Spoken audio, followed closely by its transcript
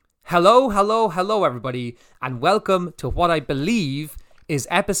Hello, everybody, and welcome to what I believe is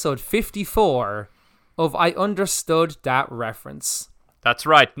episode 54 of I Understood That Reference. That's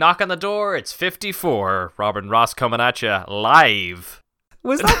right. Knock on the door. It's 54. Robin Ross coming at you live.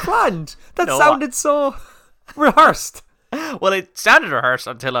 Was that planned? That No, sounded so rehearsed. Well, it sounded rehearsed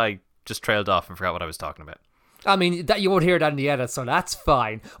until I just trailed off and forgot what I was talking about. I mean, that you won't hear that in the edit, so that's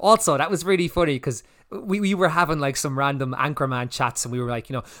fine. Also, that was really funny because we were having like some random Anchorman chats and we were like,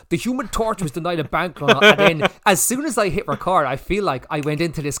 the Human Torch was denied a bank loan. And then as soon as I hit record, I feel like I went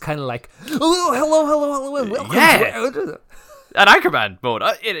into this kind of like, hello, and welcome to An Anchorman mode.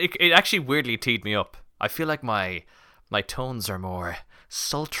 It actually weirdly teed me up. I feel like my tones are more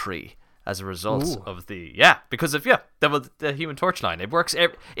sultry as a result of because of the Human Torch line. It works.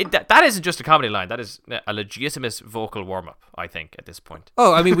 That isn't just a comedy line. That is a legitimate vocal warm up, I think, at this point.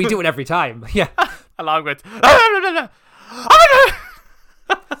 Oh, I mean, we do it every time. Yeah. Along with.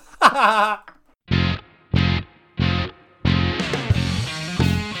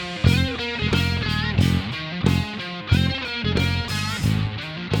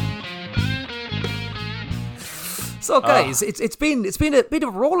 So guys, it's been a bit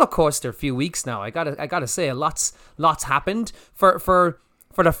of a roller coaster a few weeks now. I gotta say, lots happened for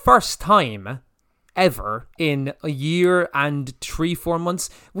the first time ever in a year and 3-4 months.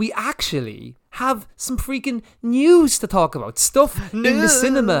 We actually have some freaking news to talk about. Stuff in the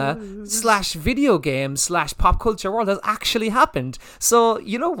cinema / video game / pop culture world has actually happened. So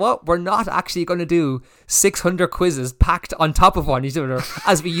you know what? We're not actually going to do 600 quizzes packed on top of one another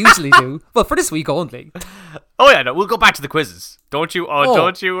as we usually do. Well, for this week only. Oh yeah, no, we'll go back to the quizzes. Don't you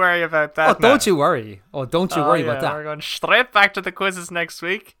worry about that. Don't you worry about that. We're going straight back to the quizzes next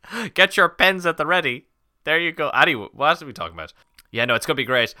week. Get your pens at the ready. There you go. Anyway, what else are we talking about? Yeah, no, it's going to be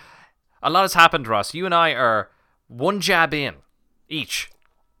great. A lot has happened, Ross. You and I are one jab in each.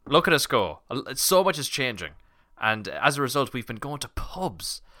 Look at us go. So much is changing. And as a result, we've been going to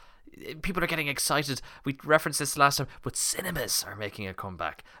pubs. People are getting excited. We referenced this last time, but cinemas are making a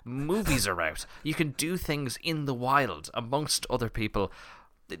comeback. Movies are out. You can do things in the wild amongst other people.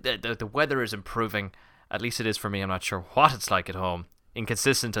 The weather is improving. At least it is for me. I'm not sure what it's like at home.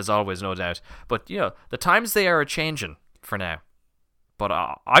 Inconsistent as always, no doubt. But, the times they are changing for now. But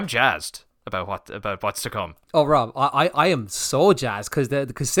I'm jazzed about what's to come. Oh, Rob, I am so jazzed because the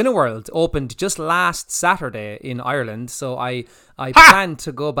Cineworld opened just last Saturday in Ireland, so I plan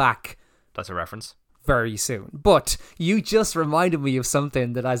to go back. That's a reference. Very soon. But you just reminded me of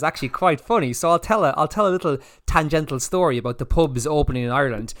something that is actually quite funny. So I'll tell a little tangential story about the pubs opening in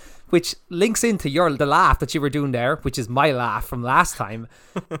Ireland, which links into the laugh that you were doing there, which is my laugh from last time.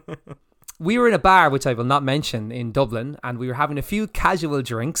 We were in a bar, which I will not mention, in Dublin, and we were having a few casual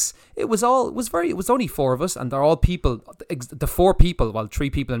drinks. It was only 4 of us, and they're all people, the 4 people, well, 3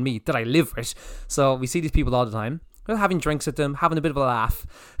 people and me, that I live with. So we see these people all the time. We're having drinks with them, having a bit of a laugh.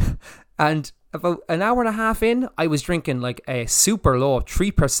 And about an hour and a half in, I was drinking like a super low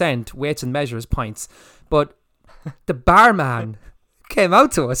 3% Weights and Measures pints. But the barman came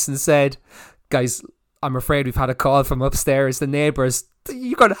out to us and said, "Guys, I'm afraid we've had a call from upstairs. The neighbours,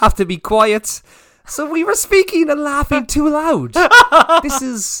 you're going to have to be quiet." So we were speaking and laughing too loud. This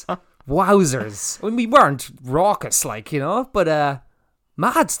is wowzers. I mean, we weren't raucous, but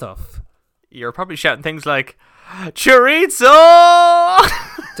mad stuff. You're probably shouting things like, "Chorizo!"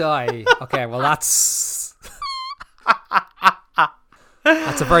 Die. Okay, well that's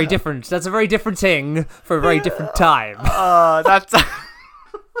a very different thing for a very different time. That's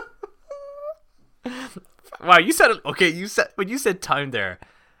wow, you said it. Okay, when you said time there,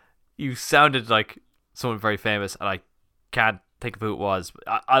 you sounded like someone very famous, and I can't think of who it was.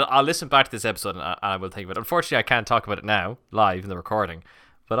 I'll listen back to this episode and I will think of it. Unfortunately, I can't talk about it now, live in the recording,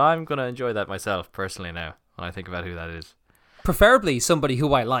 but I'm going to enjoy that myself personally now when I think about who that is. Preferably somebody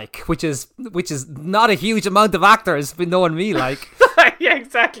who I like, which is not a huge amount of actors knowing me like. Yeah,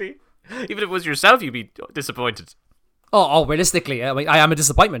 exactly. Even if it was yourself, you'd be disappointed. Oh, realistically, I mean, I am a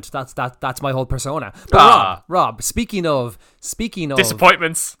disappointment. That's my whole persona. But Rob, speaking of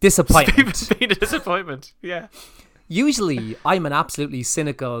disappointment, being a disappointment, yeah. Usually, I'm an absolutely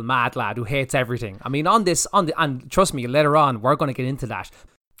cynical mad lad who hates everything. I mean, and trust me, later on, we're going to get into that.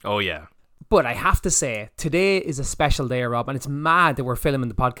 Oh yeah. But I have to say, today is a special day, Rob, and it's mad that we're filming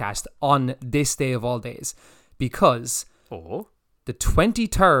the podcast on this day of all days, because the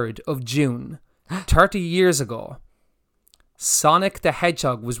 23rd of June, 30 years ago, Sonic the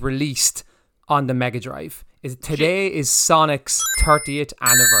Hedgehog was released on the Mega Drive. Today is Sonic's 30th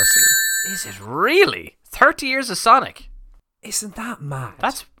anniversary. Is it really? 30 years of Sonic? Isn't that mad?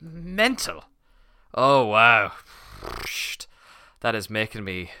 That's mental. Oh, wow. That is making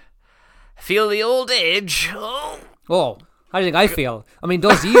me Feel the old age. Oh. Oh, how do you think I feel? I mean,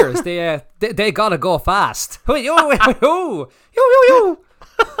 those years, they gotta go fast. Yo.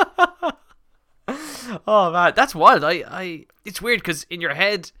 Oh man, that's wild. It's weird because in your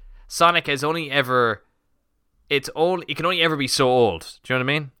head, Sonic has only ever, it can only ever be so old. Do you know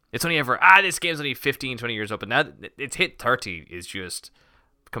what I mean? It's only ever, this game's only 15, 20 years up, and now it's hit 30 is just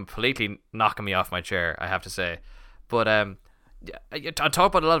completely knocking me off my chair, I have to say. But I talk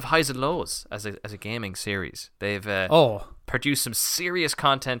about a lot of highs and lows as a gaming series. They've produced some serious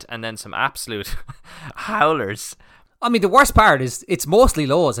content and then some absolute howlers. I mean, the worst part is it's mostly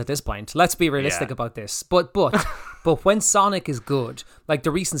lows at this point. Let's be realistic about this. But when Sonic is good, like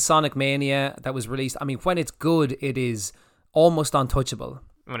the recent Sonic Mania that was released, I mean, when it's good, it is almost untouchable.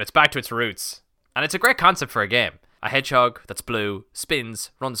 When it's back to its roots. And it's a great concept for a game. A hedgehog that's blue,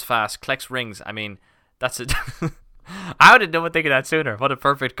 spins, runs fast, collects rings. I mean, that's it. How did no one think of that sooner? What a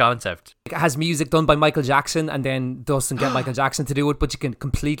perfect concept. It has music done by Michael Jackson and then doesn't get Michael Jackson to do it, but you can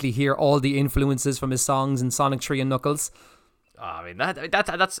completely hear all the influences from his songs in Sonic 3 and Knuckles. Oh, I mean,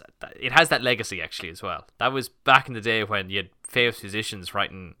 that's it has that legacy actually as well. That was back in the day when you had famous musicians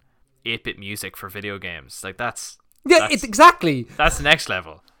writing 8-bit music for video games. Like that's exactly. That's the next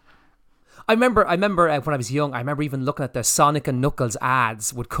level. I remember when I was young, I remember even looking at the Sonic and Knuckles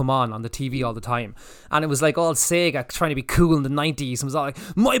ads would come on the TV all the time. And it was like all Sega trying to be cool in the 90s. And it was all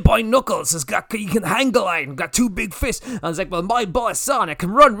like, my boy Knuckles he can hang glide, got 2 big fists. And I was like, well, my boy Sonic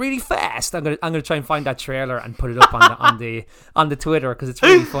can run really fast. I'm gonna try and find that trailer and put it up on the Twitter because it's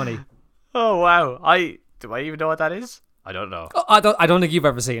really funny. Oh wow! Do I even know what that is? I don't know. I don't think you've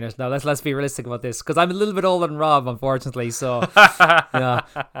ever seen it. Now let's be realistic about this because I'm a little bit older than Rob, unfortunately. So yeah.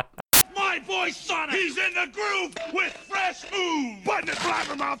 My boy Sonic, he's in the groove with fresh moves. Button his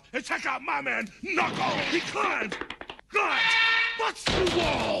blabbermouth and check out my man Knuckles. He climbs, butts the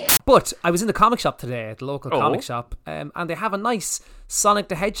wall. But I was in the comic shop today, at the local comic shop, and they have a nice Sonic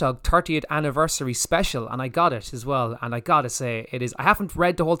the Hedgehog 30th anniversary special, and I got it as well. And I gotta say, it is. I haven't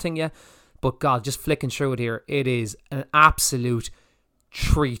read the whole thing yet, but God, just flicking through it here, it is an absolute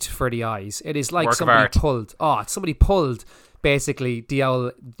treat for the eyes. It is like somebody pulled basically the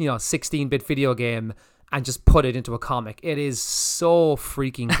old 16-bit video game and just put it into a comic. It is so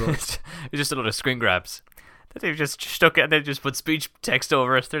freaking good. It's just a lot of screen grabs that they've just stuck it and they just put speech text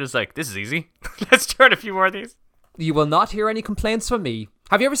over it. They're just like, this is easy. Let's turn a few more of these. You will not hear any complaints from me.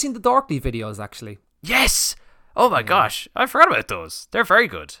 Have you ever seen the Dorkly videos, actually? Yes! Oh my gosh, I forgot about those. They're very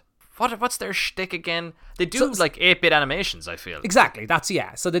good. What's their shtick again? They do like 8-bit animations, I feel. Exactly,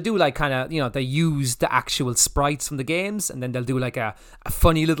 so they do like kind of, they use the actual sprites from the games and then they'll do like a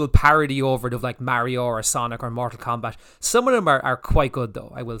funny little parody over it of like Mario or Sonic or Mortal Kombat. Some of them are quite good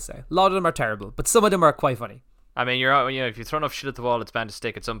though, I will say. A lot of them are terrible, but some of them are quite funny. I mean, if you throw enough shit at the wall, it's bound to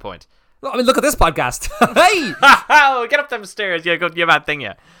stick at some point. Well, I mean, look at this podcast. Hey! Oh, get up them stairs, you bad thing,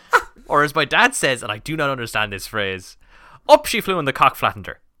 yeah. Or as my dad says, and I do not understand this phrase, up she flew and the cock flattened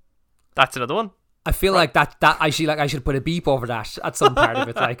her. That's another one. I feel like that I should put a beep over that at some part of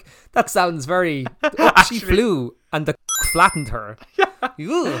it. Like that sounds very. She flew and the flattened her.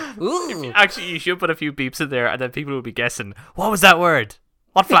 Ooh. Actually, you should put a few beeps in there, and then people will be guessing what was that word.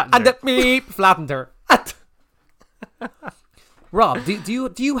 What flattened and her? And the beep flattened her. Rob,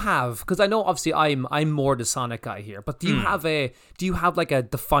 do you have? Because I know obviously I'm more the Sonic guy here, but do you have like a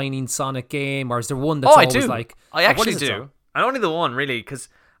defining Sonic game, or is there one that's always like? I actually do. And only the one really, because.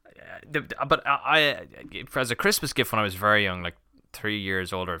 But I, as a Christmas gift when I was very young, like 3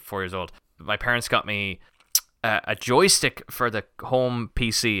 years old or 4 years old, my parents got me a joystick for the home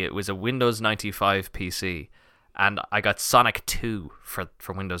PC. It was a Windows 95 PC, and I got Sonic 2 for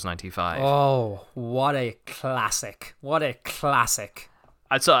Windows 95. Oh, what a classic! What a classic!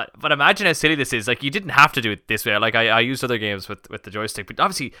 But imagine how silly this is. Like, you didn't have to do it this way. Like, I used other games with the joystick, but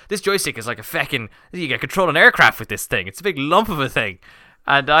obviously this joystick is like a feckin'. You get control an aircraft with this thing. It's a big lump of a thing.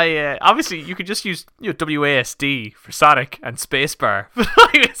 And I obviously you could just use WASD for Sonic and spacebar, but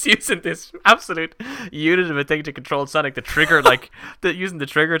I was using this absolute unit of a thing to control Sonic. The trigger, using the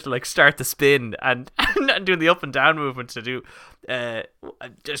trigger to like start the spin and doing the up and down movement to do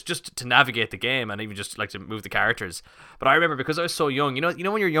just to navigate the game and even just like to move the characters. But I remember because I was so young, you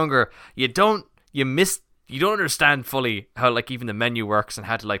know when you're younger, you don't understand fully how like even the menu works and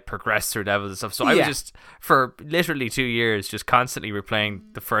how to like progress through levels and stuff. So I was just for literally 2 years just constantly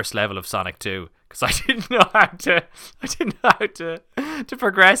replaying the first level of Sonic 2 because I didn't know how to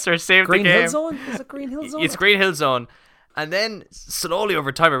progress or save the game. Green Hill Zone? Is it Green Hill Zone? It's Green Hill Zone. And then slowly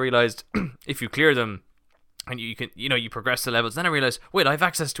over time I realized if you clear them and you can, you progress the levels. Then I realized, wait, I have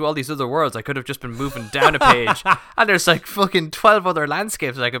access to all these other worlds. I could have just been moving down a page, and there's like fucking 12 other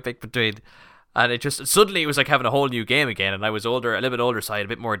landscapes I could pick between. And it just suddenly it was like having a whole new game again. And I was older, a little bit older, so I had a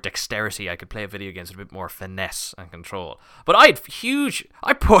bit more dexterity. I could play video games with a bit more finesse and control. But I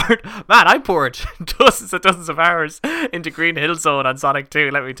poured dozens and dozens of hours into Green Hill Zone on Sonic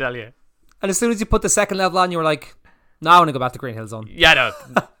 2. Let me tell you. And as soon as you put the second level on, you were like, "No, I want to go back to Green Hill Zone." Yeah,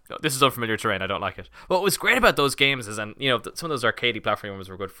 no. This is unfamiliar terrain. I don't like it. What was great about those games is, and some of those arcadey platforming ones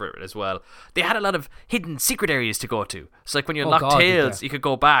were good for it as well. They had a lot of hidden secret areas to go to. So like when you unlock Tails, you could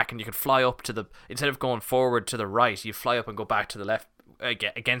go back and you could fly up to instead of going forward to the right, you fly up and go back to the left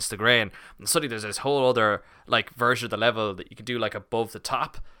against the grain. And suddenly there's this whole other like version of the level that you could do like above the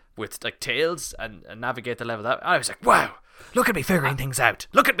top with like Tails and navigate the level. That I was like, wow, look at me figuring things out.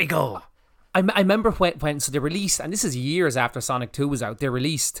 Look at me go. I remember when so they released, and this is years after Sonic 2 was out, they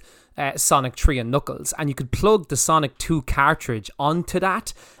released Sonic 3 and Knuckles, and you could plug the Sonic 2 cartridge onto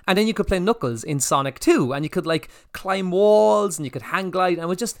that, and then you could play Knuckles in Sonic 2, and you could like climb walls, and you could hang glide, and it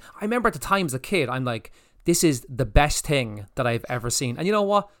was just, I remember at the time as a kid, I'm like, this is the best thing that I've ever seen. And you know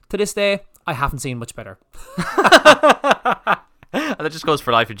what? To this day, I haven't seen much better. And that just goes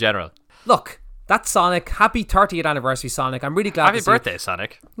for life in general. Look, that's Sonic. Happy 30th anniversary, Sonic. I'm really glad Happy birthday,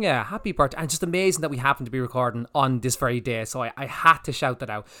 Sonic. Yeah, happy birthday. And just amazing that we happen to be recording on this very day. So I had to shout that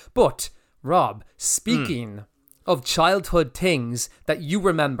out. But, Rob, speaking of childhood things that you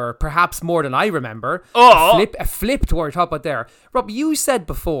remember, perhaps more than I remember, a flip to what we're talking about there. Rob, you said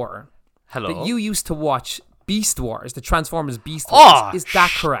before that you used to watch Beast Wars, the Transformers Beast Wars. Is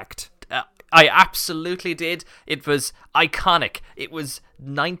that correct? I absolutely did. It was iconic. It was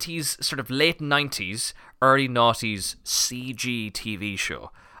 90s, sort of late 90s, early 90s CG TV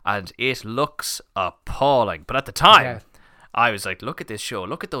show. And it looks appalling. But at the time, I was like, look at this show.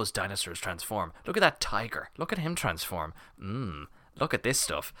 Look at those dinosaurs transform. Look at that tiger. Look at him transform. Look at this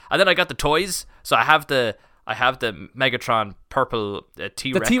stuff. And then I got the toys. So I have the Megatron purple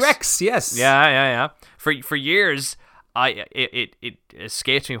T-Rex. The T-Rex, yes. Yeah. For years, it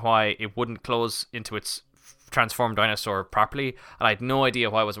escaped me why it wouldn't close into its transformed dinosaur properly, and I had no idea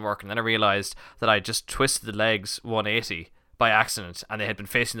why it wasn't working. Then I realized that I just twisted the legs 180 by accident, and they had been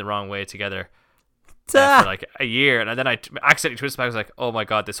facing the wrong way together for like a year. And then I accidentally twisted back. I was like, oh my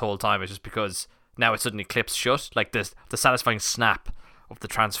god, this whole time it's just because now it suddenly clips shut, like this, the satisfying snap of the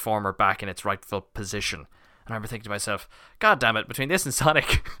transformer back in its rightful position. And I remember thinking to myself, God damn it, between this and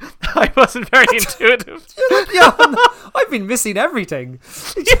Sonic, I wasn't very intuitive. I've been missing everything.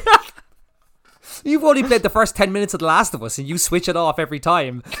 You've only played the first 10 minutes of The Last of Us, and you switch it off every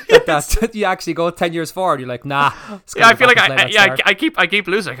time. That you actually go 10 years forward. You're like, nah. Yeah, I feel like I keep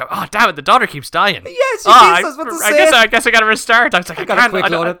losing. I go, oh damn it, the daughter keeps dying. Yes, I was about to say. I guess I gotta restart. I was like, I gotta quick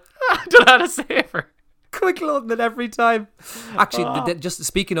load it. I don't know how to save her. Quick loading it every time. Actually, just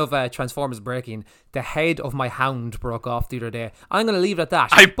speaking of Transformers breaking, the head of my hound broke off the other day. I'm going to leave it at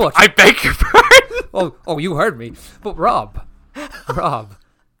that. I beg your pardon. Oh, you heard me. But Rob,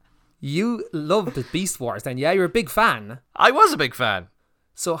 you loved the Beast Wars then. Yeah, you're a big fan. I was a big fan.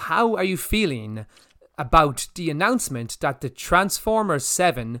 So how are you feeling about the announcement that the Transformers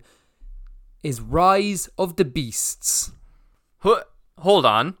 7 is Rise of the Beasts? Hold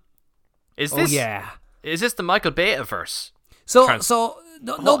on. Is this? Oh yeah. Is this the Michael Bay-verse?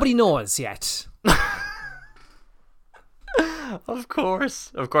 Nobody knows yet. Of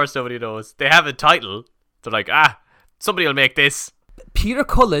course nobody knows. They have a title. They're like, somebody will make this. Peter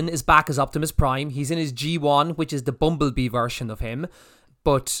Cullen is back as Optimus Prime. He's in his G1, which is the Bumblebee version of him.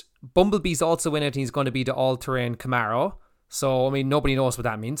 But Bumblebee's also in it, and he's going to be the all-terrain Camaro. So, I mean, nobody knows what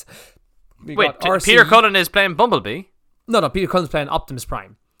that means. Wait, Peter Cullen is playing Bumblebee? No, Peter Cullen's playing Optimus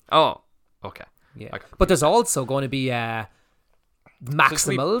Prime. Oh, okay. Yeah. Okay. But there's also going to be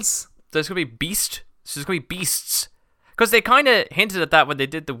Maximals. There's going to be Beast. So there's going to be Beasts. Because they kind of hinted at that when they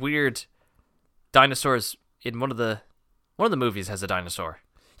did the weird dinosaurs in one of the movies has a dinosaur.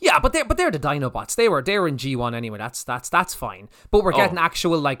 Yeah, but they're the Dinobots. They were in G1 anyway. That's fine. But we're getting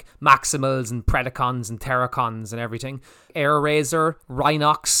actual like Maximals and Predacons and Terracons and everything. Air Razor,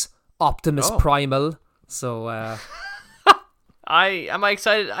 Rhinox, Optimus Primal. So Am I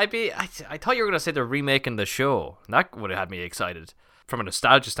excited? I thought you were going to say they're remaking the show. That would have had me excited from a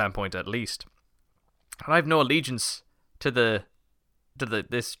nostalgia standpoint, at least. And I have no allegiance to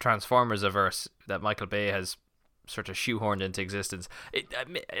this Transformers averse that Michael Bay has sort of shoehorned into existence.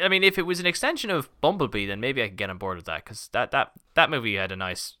 I mean, if it was an extension of Bumblebee, then maybe I could get on board with that, because that movie had a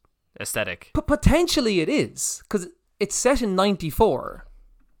nice aesthetic. But potentially it is, because it's set in 94.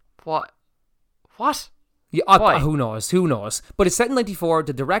 What? Yeah, Why? who knows? Who knows? But it's set in 94.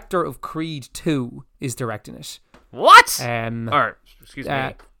 The director of Creed 2 is directing it. What? Um, or excuse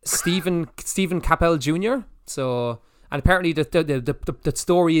me. Stephen Cappell Jr. So, and apparently the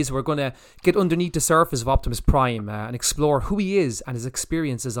story is we're gonna get underneath the surface of Optimus Prime and explore who he is and his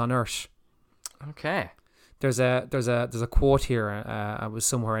experiences on Earth. Okay. There's a quote here. I was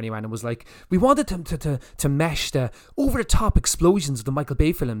somewhere anyway, and it was like, we wanted to mesh the over the top explosions of the Michael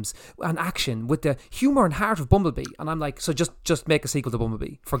Bay films and action with the humor and heart of Bumblebee. And I'm like, so just make a sequel to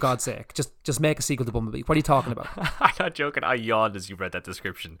Bumblebee, for God's sake. Just make a sequel to Bumblebee. What are you talking about? I'm not joking. I yawned as you read that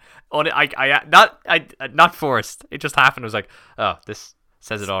description. Only not forced. It just happened. It was like, oh, this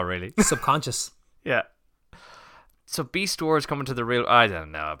says it all, really. Subconscious. Yeah. So Beast Wars coming to the real. I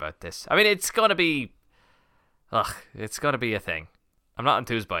don't know about this. I mean, it's gonna be. It's gonna be a thing. I'm not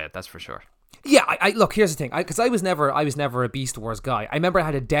enthused by it. That's for sure. Yeah, I look. Here's the thing, because I was never a Beast Wars guy. I remember I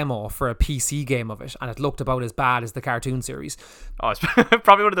had a demo for a PC game of it, and it looked about as bad as the cartoon series. Oh, it's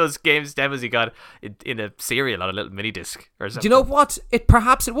probably one of those games demos you got in a serial on a little mini disc or something. Do you know what?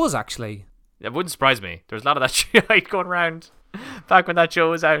 Perhaps it was actually. It wouldn't surprise me. There was a lot of that shit going around back when that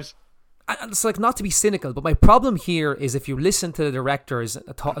show was out. And it's like, not to be cynical, but my problem here is if you listen to the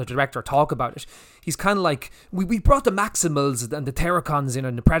director talk about it, he's kind of like, we brought the Maximals and the Terracons in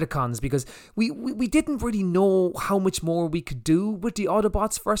and the Predacons because we didn't really know how much more we could do with the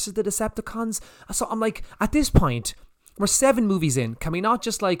Autobots versus the Decepticons. So I'm like, at this point, we're 7 movies in. Can we not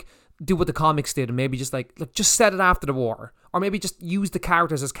just like do what the comics did and maybe just like just set it after the war? Or maybe just use the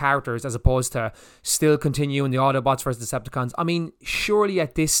characters as opposed to still continuing the Autobots versus Decepticons. I mean, surely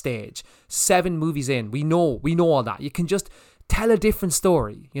at this stage, 7 movies in, we know all that. You can just tell a different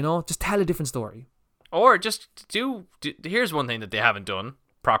story, Just tell a different story. Or just do here's one thing that they haven't done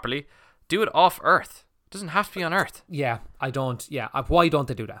properly. Do it off Earth. It doesn't have to be on Earth. Yeah, I don't. Yeah, why don't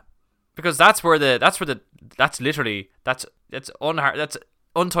they do that? Because that's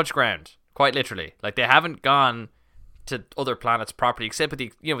untouched ground, quite literally. Like, they haven't gone to other planets properly, except with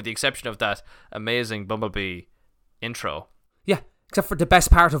the exception of that amazing Bumblebee intro. Yeah, except for the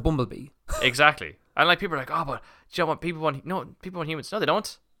best part of Bumblebee. Exactly. And like, people are like, oh, but do you know what people want humans? No, they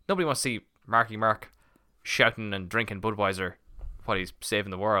don't. Nobody wants to see Marky Mark shouting and drinking Budweiser while he's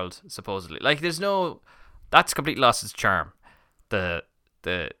saving the world, supposedly. Like, that's completely lost its charm. The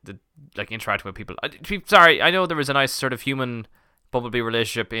like interacting with people. Sorry, I know there was a nice sort of human Bumblebee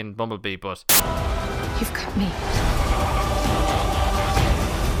relationship in Bumblebee, but you've cut me.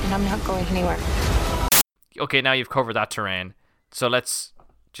 And I'm not going anywhere. Okay, now you've covered that terrain. So let's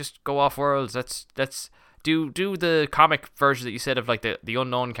just go off worlds. Let's do the comic version that you said of like the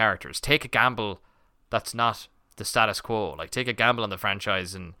unknown characters. Take a gamble that's not the status quo. Like, take a gamble on the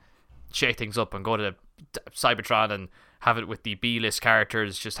franchise and shake things up and go to Cybertron and have it with the B-list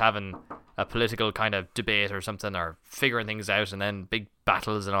characters just having a political kind of debate or something, or figuring things out, and then big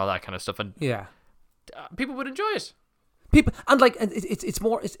battles and all that kind of stuff. And yeah, people would enjoy it. People, and like, it's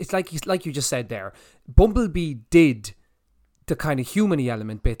more, it's like you just said there. Bumblebee did the kind of human-y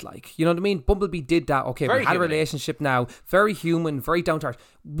element bit, like, you know what I mean? Bumblebee did that. Okay, very we had human-y. a relationship now, very human, very down to earth.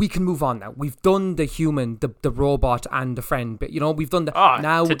 We can move on now. We've done the human, the robot, and the friend bit. We've done the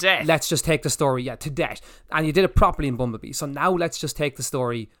now. To death. Let's just take the story, to death. And you did it properly in Bumblebee. So now let's just take the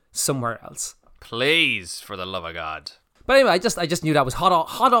story somewhere else. Please, for the love of God. But anyway, I just knew that was hot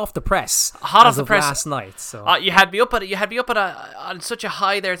off the press. Hot off the press last night. So you had me up at it. You had me up on such a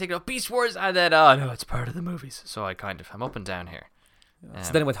high there, thinking of Beast Wars, and then no, it's part of the movies. So I'm up and down here.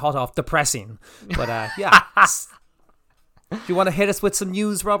 So then it went hot off depressing. But yeah. Do you want to hit us with some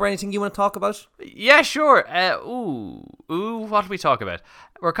news, Rob, or anything you want to talk about? Yeah, sure. What do we talk about?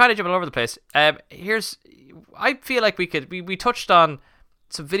 We're kind of jumping all over the place. I feel like we touched on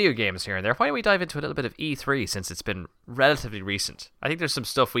some video games here and there. Why don't we dive into a little bit of E3, since it's been relatively recent? I think there's some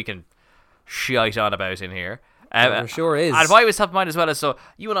stuff we can shite on about in here. There sure is. And why was top of mind as well is, so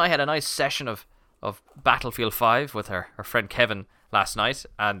you and I had a nice session of Battlefield 5 with our friend Kevin last night,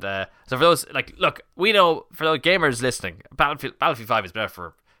 and so for those, like, look, we know, for those gamers listening, Battlefield 5 has been out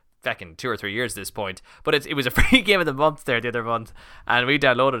for fucking 2 or 3 years at this point, but it was a free game of the month there the other month, and we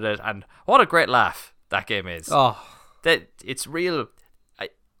downloaded it, and what a great laugh that game is. Oh, that it's real.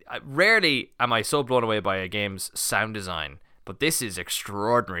 I rarely am I so blown away by a game's sound design, but this is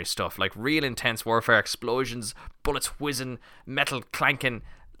extraordinary stuff, like real intense warfare, explosions, bullets whizzing, metal clanking,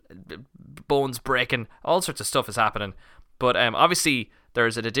 bones breaking, all sorts of stuff is happening. But obviously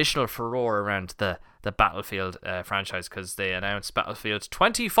there's an additional furore around the Battlefield franchise, because they announced Battlefield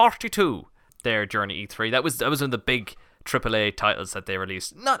 2042 there during E3. That was one of the big AAA titles that they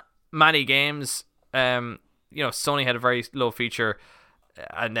released. Not many games. Sony had a very low feature.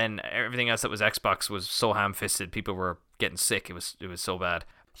 and then everything else that was Xbox was so ham-fisted. People were getting sick. It was so bad.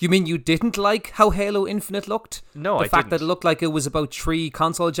 You mean you didn't like how Halo Infinite looked? No, the I fact didn't. that it looked like it was about 3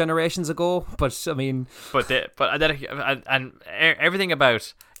 console generations ago. But I mean,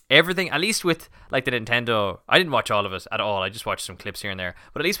 everything, at least with like the Nintendo, I didn't watch all of it at all. I just watched some clips here and there.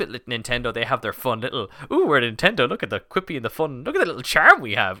 But at least with Nintendo, they have their fun little, ooh, we're Nintendo. Look at the quippy and the fun. Look at the little charm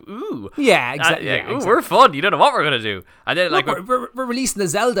we have. Ooh. yeah, exactly. Ooh, we're fun. You don't know what we're gonna do. And then Look, like we're releasing a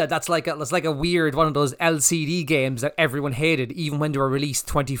Zelda that's like a weird one of those LCD games that everyone hated even when they were released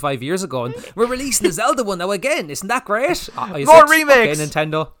 25 years ago. And we're releasing a Zelda one now again. Isn't that great? More remakes. Okay,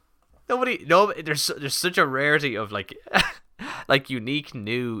 Nintendo. there's such a rarity of like like unique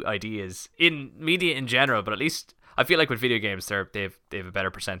new ideas in media in general, but at least I feel like with video games they've a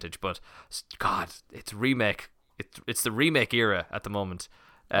better percentage. But God, it's the remake era at the moment.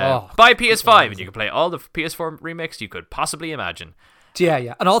 Buy PS5 and you can play all the PS4 remakes you could possibly imagine.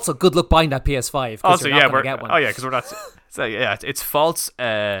 Yeah, and also good luck buying that PS5. Also, you're not gonna get one. because we're not. So yeah, it's false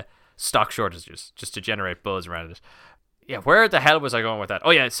stock shortages just to generate buzz around it. Yeah, where the hell was I going with that?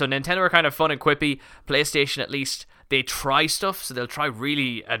 Oh yeah, so Nintendo are kind of fun and quippy. PlayStation, at least, they try stuff, so they'll try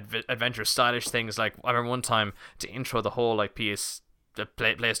really adventurous, stylish things. Like I remember one time to intro the whole like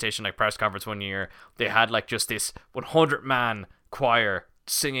PlayStation like press conference one year, they had like just this 100-man choir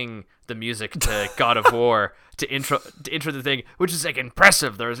singing the music to God of War to intro the thing, which is like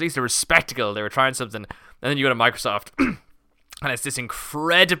impressive. There was at least a spectacle. They were trying something, and then you go to Microsoft, and it's this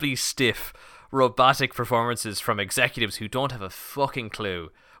incredibly stiff, robotic performances from executives who don't have a fucking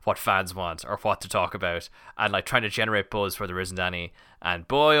clue what fans want or what to talk about, and like trying to generate buzz where there isn't any. And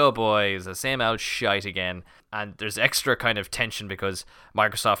boy, oh boy, it's the same old shite again. And there's extra kind of tension because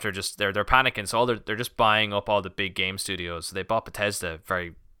Microsoft are just they're panicking, so they're just buying up all the big game studios. So they bought Bethesda,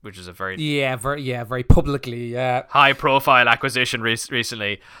 which is a very very publicly high profile acquisition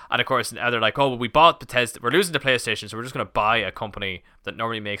recently. And of course now they're like, oh well, we bought Bethesda, we're losing to PlayStation, so we're just going to buy a company that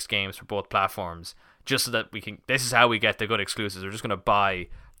normally makes games for both platforms just so that we can, this is how we get the good exclusives. We're just going to buy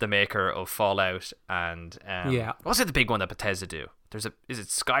the maker of Fallout and what's the big one that Bethesda do? Is it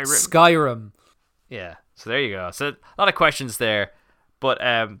Skyrim? Yeah, so there you go. So a lot of questions there, but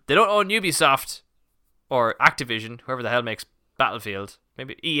they don't own Ubisoft or Activision, whoever the hell makes Battlefield.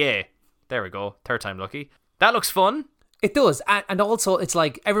 Maybe EA. There we go. Third time lucky. That looks fun. It does, and also it's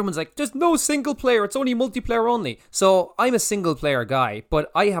like everyone's like, there's no single player, it's only multiplayer only. So I'm a single player guy, but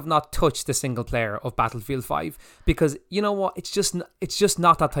I have not touched the single player of Battlefield 5 because you know what, it's just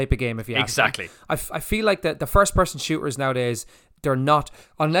not that type of game. If you ask exactly, me. I feel like the first person shooters nowadays, they're not,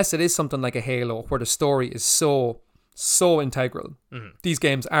 unless it is something like a Halo where the story is so integral. Mm-hmm. These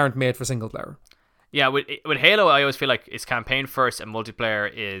games aren't made for single player. Yeah, with Halo, I always feel like it's campaign first and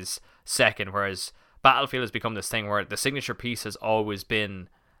multiplayer is second, whereas Battlefield has become this thing where the signature piece has always been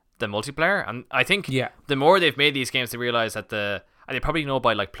the multiplayer. And I think the more they've made these games, they realize that and they probably know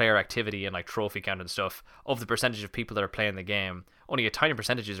by like player activity and like trophy count and stuff of the percentage of people that are playing the game. Only a tiny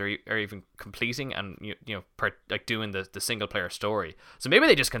percentages are even completing and like doing the single player story. So maybe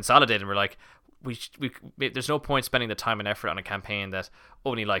they just consolidated and were like, we there's no point spending the time and effort on a campaign that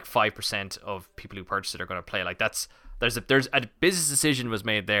only like 5% of people who purchase it are going to play. Like there's a business decision was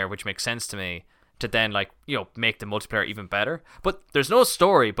made there, which makes sense to me, to then like make the multiplayer even better. But there's no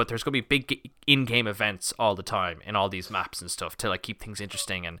story, but there's going to be big in-game events all the time in all these maps and stuff to like keep things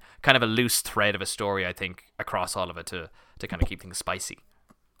interesting and kind of a loose thread of a story, I think, across all of it to kind of keep things spicy.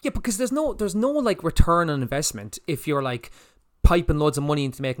 Yeah, because there's no like return on investment if you're like piping loads of money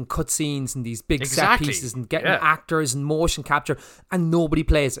into making cutscenes and these big set pieces and getting actors and motion capture, and nobody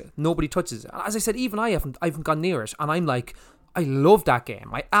plays it, nobody touches it. As I said, even I haven't gone near it, and I'm like, I love that game.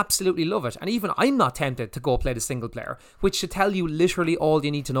 I absolutely love it. And even I'm not tempted to go play the single player, which should tell you literally all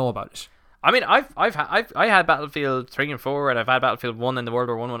you need to know about it. I mean, I had Battlefield 3 and 4, and I've had Battlefield 1 and the World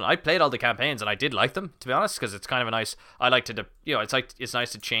War 1 one. I played all the campaigns, and I did like them, to be honest, because it's kind of a nice. I like to, it's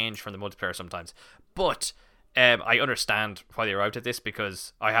nice to change from the multiplayer sometimes. But I understand why they arrived at this,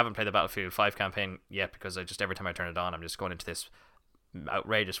 because I haven't played the Battlefield 5 campaign yet, because I just every time I turn it on, I'm just going into this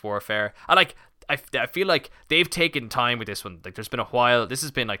outrageous warfare. I feel like they've taken time with this one. Like there's been a while. This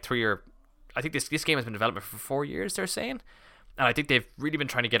has been like 3 or I think this game has been in development for 4 years, they're saying. And I think they've really been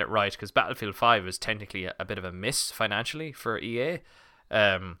trying to get it right, because Battlefield 5 is technically a bit of a miss financially for EA.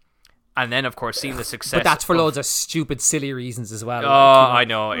 And then, of course, seeing the success. But that's for loads of stupid, silly reasons as well. Oh, I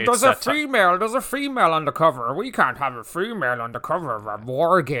know. There's a female on the cover. We can't have a female on the cover of a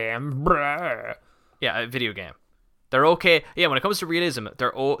war game. Blah. Yeah, a video game. They're okay. Yeah, when it comes to realism,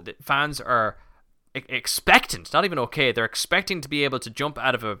 fans are expectant, not even okay. They're expecting to be able to jump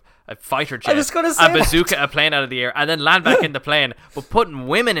out of a fighter jet, I was gonna say a bazooka, a plane out of the air, and then land back in the plane. But putting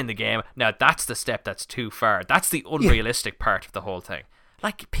women in the game, now that's the step that's too far. That's the unrealistic part of the whole thing.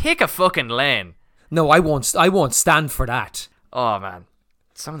 Like, pick a fucking lane. No, I won't stand for that. Oh man,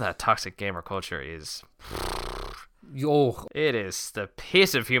 some of that toxic gamer culture is. Oh, It is the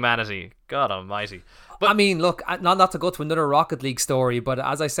piss of humanity. God almighty. But I mean, look, not to go to another Rocket League story, but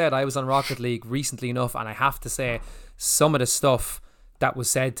as I said, I was on Rocket League recently enough, and I have to say, some of the stuff that was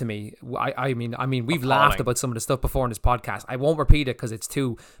said to me, I mean, we've laughed about some of the stuff before in this podcast. I won't repeat it because it's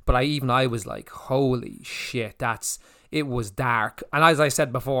too, but I was like, holy shit, it was dark. And as I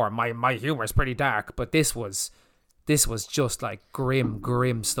said before, my humor is pretty dark, but this was just like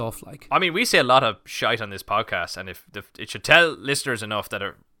grim stuff. Like, I mean, we say a lot of shite on this podcast, and if it should tell listeners enough that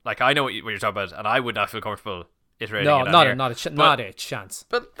are like, I know what you're talking about, and I would not feel comfortable iterating no, it on not here. not a chance.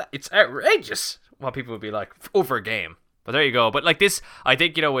 But it's outrageous what people would be like over a game. But there you go. But like this, I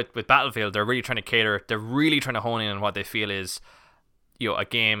think, with Battlefield, they're really trying to cater. They're really trying to hone in on what they feel is, a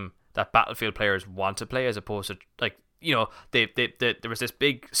game that Battlefield players want to play, as opposed to like, there was this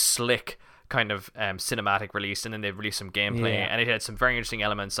big slick kind of cinematic release, and then they released some gameplay, and it had some very interesting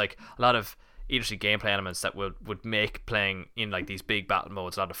elements, like a lot of interesting gameplay elements that would make playing in like these big battle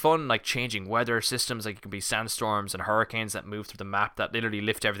modes a lot of fun, like changing weather systems, like it can be sandstorms and hurricanes that move through the map that literally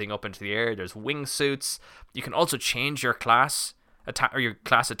lift everything up into the air. There's wingsuits. You can also change your class or your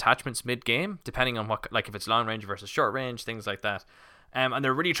class attachments mid-game, depending on what, like if it's long range versus short range, things like that. And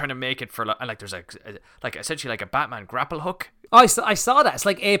they're really trying to make it for like there's like essentially like a Batman grapple hook. Oh, I saw that. It's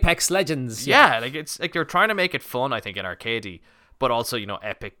like Apex Legends. Yeah, like it's like they're trying to make it fun, I think, in arcadey, but also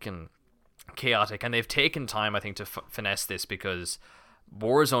epic and chaotic. And they've taken time, I think, to finesse this, because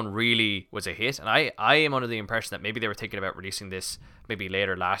Warzone really was a hit. And I am under the impression that maybe they were thinking about releasing this maybe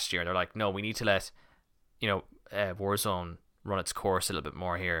later last year. They're like, no, we need to let Warzone run its course a little bit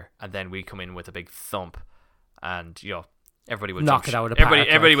more here, and then we come in with a big thump, and everybody will knock it out of the park.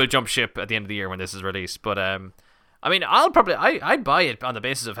 Everybody will jump ship at the end of the year when this is released. But I mean, I'd buy it on the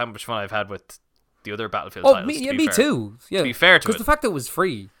basis of how much fun I've had with the other Battlefield titles. Me too. Yeah, to be fair to it, because the fact that it was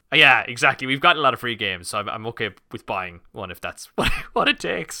free. Yeah, exactly. We've gotten a lot of free games, so I'm okay with buying one if that's what it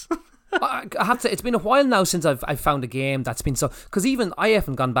takes. I have to. It's been a while now since I've found a game that's been so. Because even I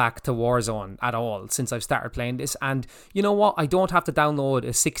haven't gone back to Warzone at all since I've started playing this. And you know what? I don't have to download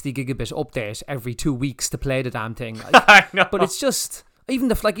a 60 gigabit update every 2 weeks to play the damn thing. I know. But it's just even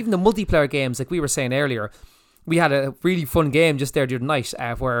the multiplayer games, like we were saying earlier. We had a really fun game just there the other night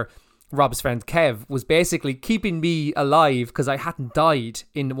where Rob's friend Kev was basically keeping me alive because I hadn't died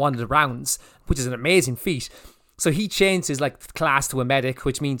in one of the rounds, which is an amazing feat. So he changed his class to a medic,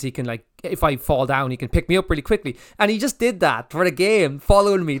 which means he can, like, if I fall down, he can pick me up really quickly. And he just did that for the game,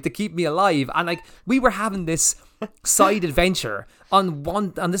 following me to keep me alive. And like, we were having this side adventure on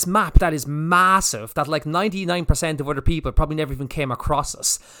this map that is massive, that like 99% of other people probably never even came across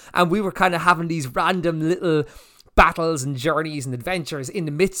us. And we were kind of having these random little battles and journeys and adventures in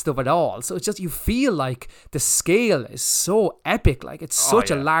the midst of it all. So it's just, you feel like the scale is so epic. Like, it's such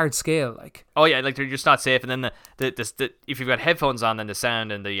a large scale. Like, oh yeah, like, they're just not safe. And then the if you've got headphones on, then the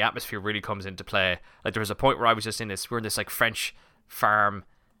sound and the atmosphere really comes into play. Like, there was a point where I was just we're in this like French farm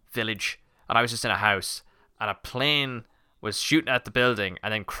village, and I was just in a house, and a plane was shooting at the building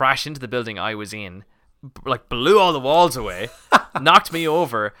and then crashed into the building I was in, like blew all the walls away, knocked me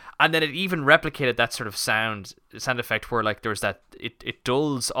over, and then it even replicated that sort of sound effect where like there's that it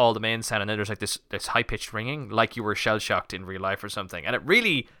dulls all the main sound, and then there's like this high-pitched ringing, like you were shell-shocked in real life or something. And it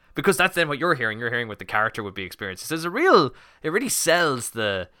really, because that's then what you're hearing what the character would be experiencing. So it really sells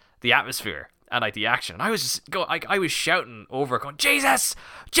the atmosphere and like the action. And I was just I was shouting over, going, Jesus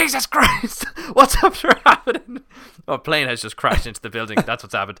Christ, what's after happening? Oh, a plane has just crashed into the building. That's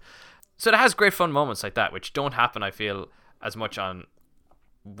what's happened. So it has great fun moments like that, which don't happen, I feel, as much on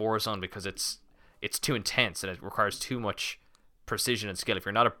Warzone, because it's too intense and it requires too much precision and skill. If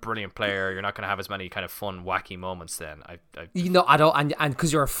you're not a brilliant player, you're not going to have as many kind of fun, wacky moments then. I don't, and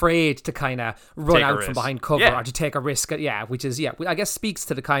because you're afraid to kind of run out from behind cover or to take a risk, which is, I guess speaks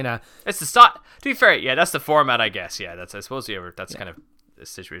to the kind of... It's the start, to be fair, that's the format, I guess, that's, I suppose, that's kind of the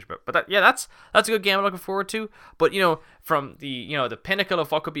situation, but that's a good game I'm looking forward to. But from the pinnacle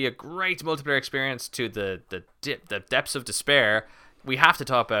of what could be a great multiplayer experience to the depths of despair, we have to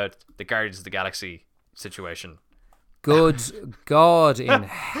talk about the Guardians of the Galaxy situation. Good God in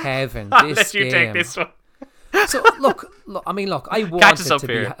heaven, this I'll let you game. take this one. So look, I wanted to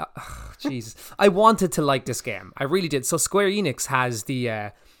be... Jesus. I wanted to like this game. I really did. So Square Enix has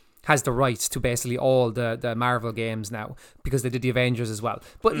the has the rights to basically all the Marvel games now because they did the Avengers as well.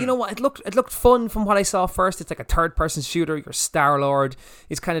 But you know what? It looked fun from what I saw first. It's like a third-person shooter. You're Star-Lord.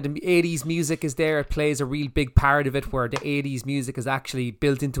 It's kind of the 80s music is there. It plays a real big part of it where the 80s music is actually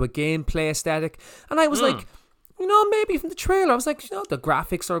built into a gameplay aesthetic. And I was like, maybe from the trailer, I was like, the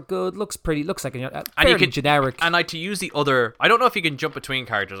graphics are good. Looks like a fairly generic. And like to use the other, I don't know if you can jump between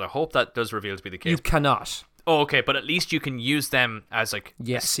characters. I hope that does reveal to be the case. You cannot. Oh, okay, but at least you can use them as like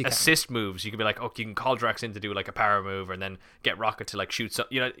assist moves. You can be like, you can call Drax in to do like a power move, and then get Rocket to like shoot some.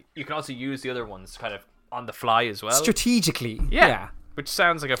 You can also use the other ones kind of on the fly as well, strategically. Yeah, which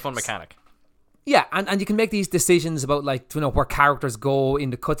sounds like a fun mechanic. Yeah, and you can make these decisions about like where characters go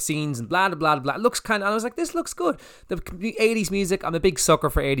in the cutscenes and blah blah blah. It looks kind of. And I was like, this looks good. The 80s music. I'm a big sucker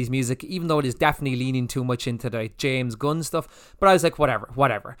for 80s music, even though it is definitely leaning too much into the James Gunn stuff. But I was like,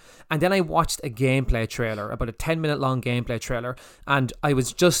 whatever. And then I watched a gameplay trailer, about a 10-minute long gameplay trailer, and I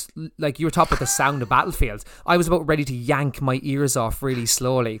was just like, you were talking about the sound of Battlefield. I was about ready to yank my ears off really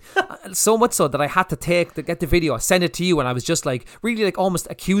slowly, so much so that I had to get the video, send it to you, and I was just like really like almost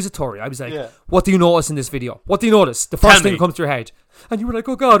accusatory. I was like. Yeah. What do you notice in this video? What do you notice? The first thing that comes to your head. And you were like,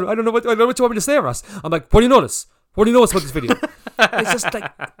 oh God, I don't know what you want me to say, Ross. I'm like, what do you notice? What do you notice about this video? It's just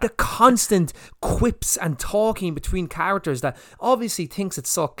like the constant quips and talking between characters that obviously thinks it's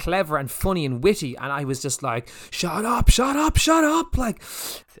so clever and funny and witty. And I was just like, shut up. Like,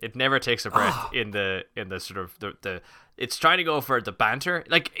 it never takes a breath in the sort of the it's trying to go for the banter.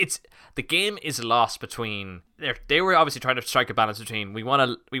 Like the game is lost between they were obviously trying to strike a balance between we want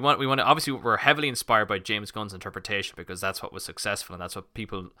to obviously we're heavily inspired by James Gunn's interpretation because that's what was successful and that's what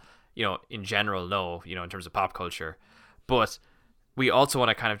people in general know in terms of pop culture, but we also want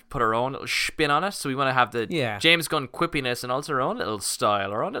to kind of put our own little spin on it. So we want to have the James Gunn quippiness and also our own little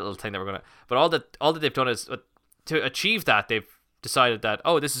style, our own little thing that we're gonna. But all that they've done is to achieve that they've decided that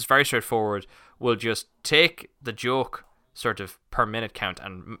this is very straightforward. We'll just take the joke sort of per minute count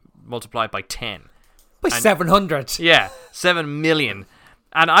and multiply it by 10. By 700. Yeah, 7 million.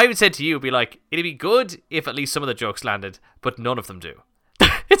 And I would say to you, be like, it'd be good if at least some of the jokes landed, but none of them do.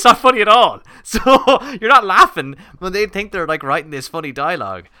 It's not funny at all. So you're not laughing when they think they're like writing this funny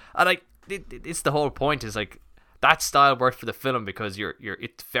dialogue. And like, it's the whole point is like, that style worked for the film because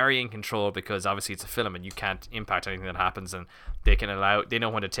it's very in control because obviously it's a film and you can't impact anything that happens and they know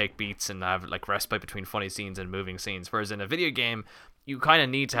when to take beats and have like respite between funny scenes and moving scenes. Whereas in a video game, you kind of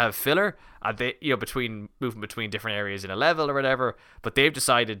need to have filler between moving between different areas in a level or whatever. But they've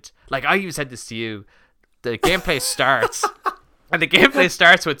decided, like I even said this to you, the gameplay starts. And the gameplay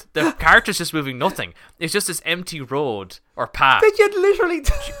starts with the characters just moving nothing. It's just this empty road or path. That you literally...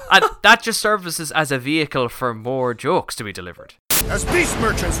 and that just services as a vehicle for more jokes to be delivered. As beast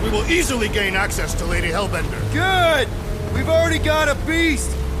merchants, we will easily gain access to Lady Hellbender. Good! We've already got a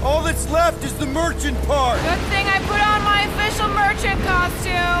beast! All that's left is the merchant part! Good thing I put on my official merchant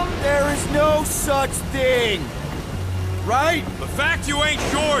costume! There is no such thing! Right? The fact you ain't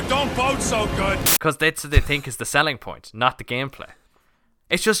sure don't bode so good. Because that's what they think is the selling point, not the gameplay.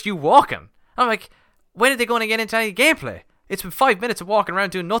 It's just you walking. I'm like, when are they going to get into any gameplay? It's been 5 minutes of walking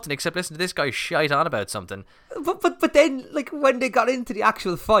around doing nothing except listen to this guy shite on about something. But then, like, when they got into the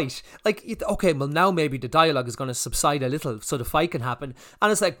actual fight, like, okay, well, now maybe the dialogue is going to subside a little so the fight can happen.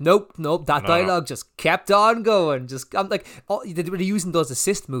 And it's like, nope, that dialogue just kept on going. I'm like, they were using those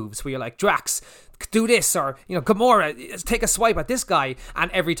assist moves where you're like, Drax, do this, or Gamora, take a swipe at this guy,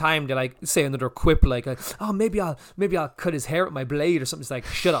 and every time they like say another quip like oh maybe I'll cut his hair with my blade or something. It's like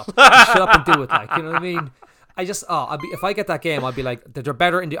shut up and do it, like, you know what I mean? I just if I get that game, I'll be like, they're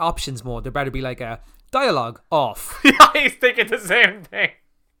better in the options mode. There better be like a dialogue off. He's thinking the same thing.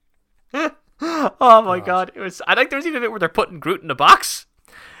 Oh my god, I think there's even a bit where they're putting Groot in a box.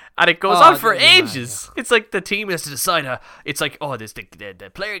 And it goes on for ages. Yeah. It's like the team has to decide. It's like,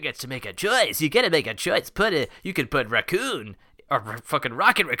 the player gets to make a choice. You get to make a choice. You can put Raccoon or fucking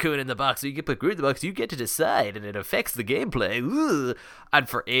Rocket Raccoon in the box. Or you can put Groot in the box. You get to decide, and it affects the gameplay. Ooh. And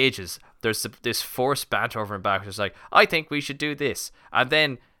for ages, there's this forced banter over and back. It's like, I think we should do this, and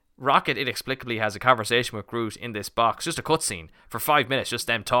then Rocket inexplicably has a conversation with Groot in this box, just a cutscene for 5 minutes, just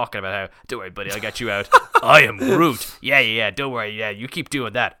them talking about how, don't worry, buddy, I'll get you out. I am Groot. Yeah, don't worry, yeah, you keep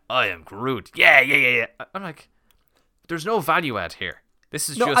doing that. I am Groot. Yeah. I'm like, there's no value add here. This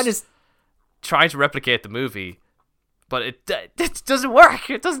is just trying to replicate the movie, but it doesn't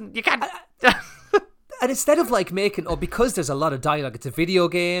work. It doesn't, you can't. And instead of like making, because there's a lot of dialogue, it's a video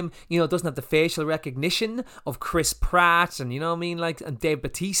game, it doesn't have the facial recognition of Chris Pratt and, you know what I mean, like, and Dave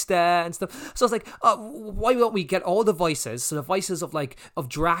Bautista and stuff. So it's like, why won't we get all the voices? So the voices of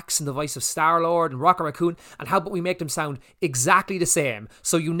Drax and the voice of Star-Lord and Rocket Raccoon, and how about we make them sound exactly the same?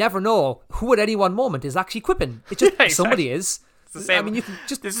 So you never know who at any one moment is actually quipping. It's just, exactly. Somebody is. It's the same. I mean, you can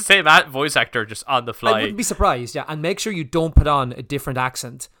just. It's the same voice actor just on the fly. I wouldn't be surprised, yeah. And make sure you don't put on a different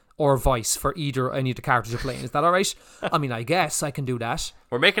accent or voice for any of the characters you're playing. Is that all right? I mean, I guess I can do that.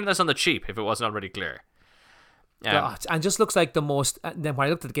 We're making this on the cheap, if it wasn't already clear. God, and just looks like the most. Then when I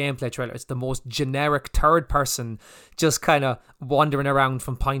looked at the gameplay trailer, it's the most generic third person, just kind of wandering around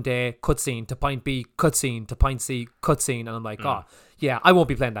from point A, cutscene, to point B, cutscene, to point C, cutscene, and I'm like, yeah, I won't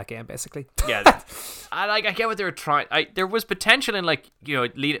be playing that game, basically. Yeah, I get what they were trying. There was potential in, like,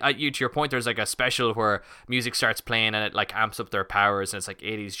 to your point, there's like a special where music starts playing and it like amps up their powers and it's like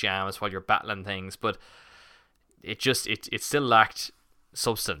 80s jams while you're battling things, but it still lacked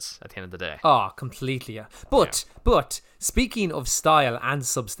substance at the end of the day. Oh, completely, yeah. But speaking of style and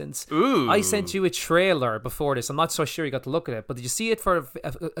substance, I sent you a trailer before this. I'm not so sure you got to look at it, but did you see it for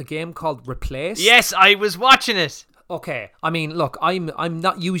a game called Replace? Yes, I was watching it. Okay, I mean, look, I'm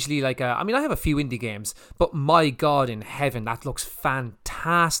not usually like I have a few indie games, but my God in heaven, that looks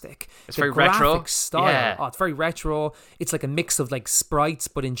fantastic. It's the very graphic retro style. Yeah. Oh, it's very retro. It's like a mix of like sprites,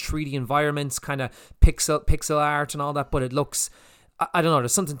 but in 3D environments, kind of pixel art and all that. But it looks, I don't know,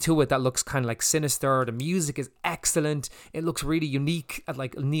 there's something to it that looks kind of like sinister. The music is excellent. It looks really unique, at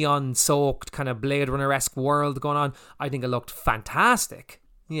like neon-soaked kind of Blade Runner-esque world going on. I think it looked fantastic.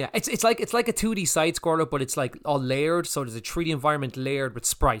 Yeah, it's like a 2D side scroller, but it's like all layered. So there's a 3D environment layered with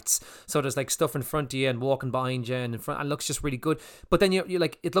sprites. So there's like stuff in front of you and walking behind you and in front, and it looks just really good. But then you're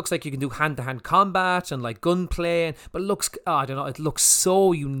like, it looks like you can do hand-to-hand combat and like gunplay, but it looks, I don't know, it looks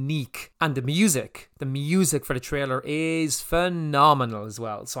so unique. And the music for the trailer is phenomenal as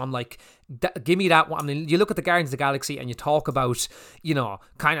well. So I'm like, give me that one. I mean, you look at the Guardians of the Galaxy and you talk about,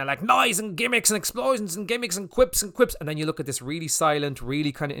 kind of like noise and gimmicks and explosions and gimmicks and quips, and then you look at this really silent,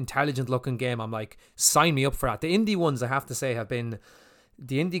 really kind of intelligent looking game. I'm like, sign me up for that. The indie ones, I have to say, have been,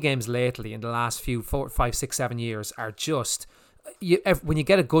 the indie games lately in the last 4, 5, 6, 7 years are just, when you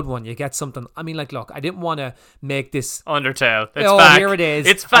get a good one, you get something. I mean, like, look, I didn't want to make this Undertale. It's back. Here it is.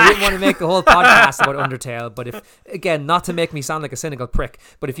 It's back. I didn't want to make the whole podcast about Undertale, but if, again, not to make me sound like a cynical prick,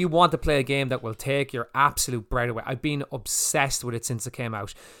 but if you want to play a game that will take your absolute breath away, I've been obsessed with it since it came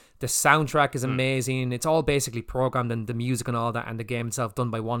out. The soundtrack is amazing. It's all basically programmed, and the music and all that, and the game itself done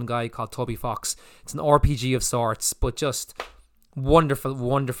by one guy called Toby Fox. It's an RPG of sorts, but just wonderful,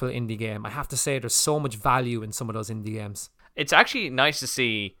 wonderful indie game. I have to say, there's so much value in some of those indie games. It's actually nice to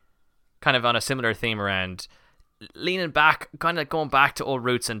see, kind of on a similar theme around leaning back, kind of going back to old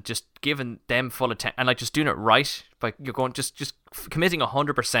roots and just giving them full attention and like just doing it right. Like you're going just committing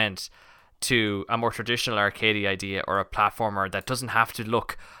 100% to a more traditional arcade idea or a platformer that doesn't have to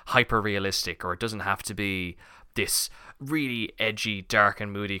look hyper realistic, or it doesn't have to be this really edgy, dark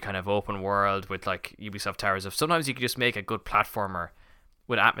and moody kind of open world with like Ubisoft Towers of. Sometimes you can just make a good platformer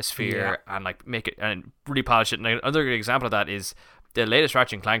with atmosphere and like make it and really polish it. And another good example of that is the latest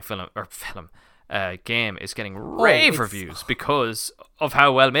Ratchet and Clank game is getting rave reviews because of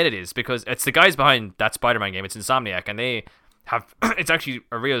how well made it is, because it's the guys behind that Spider-Man game. It's Insomniac, and they have it's actually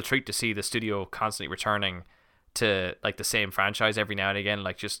a real treat to see the studio constantly returning to like the same franchise every now and again.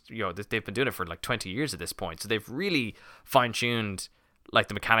 Like, just, they've been doing it for like 20 years at this point, so they've really fine-tuned like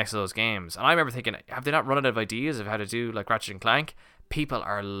the mechanics of those games. And I remember thinking, have they not run out of ideas of how to do like Ratchet and Clank? People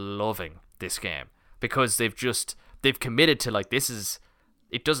are loving this game because they've committed to like,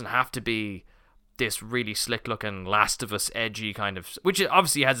 it doesn't have to be this really slick looking Last of Us edgy kind of, which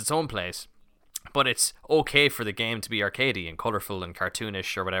obviously has its own place, but it's okay for the game to be arcadey and colorful and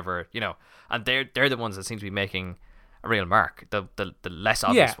cartoonish or whatever, and they're the ones that seem to be making a real mark, the less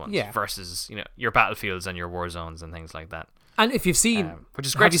obvious ones versus your Battlefields and your Warzones and things like that. And if you've seen, which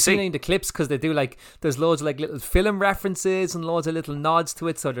is great, have you seen any of the clips? Because they do like, there's loads of like little film references and loads of little nods to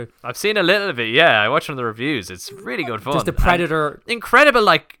it. So I've seen a little bit. Yeah, I watched one of the reviews. It's really good fun. There's the Predator, incredible.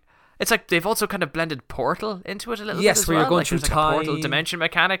 Like, it's like they've also kind of blended Portal into it a little bit. Yes, where you're going through time. Like a Portal dimension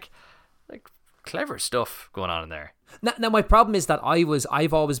mechanic. Like, clever stuff going on in there. Now my problem is that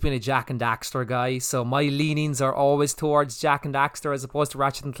I've always been a Jak and Daxter guy, so my leanings are always towards Jak and Daxter as opposed to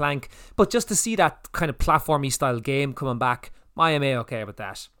Ratchet and Clank. But just to see that kind of platformy style game coming back, I am okay with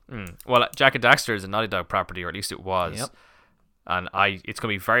that. Well, Jak and Daxter is a Naughty Dog property, or at least it was. Yep. And it's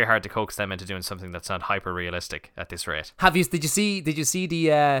going to be very hard to coax them into doing something that's not hyper realistic at this rate. Did you see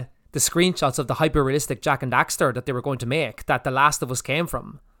the screenshots of the hyper realistic Jak and Daxter that they were going to make, that The Last of Us came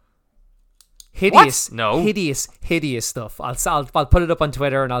from? Hideous. What? No. Hideous stuff. I'll put it up on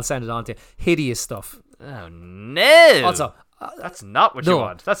Twitter and I'll send it on to you. Hideous stuff. Oh no! Also, that's not what you no.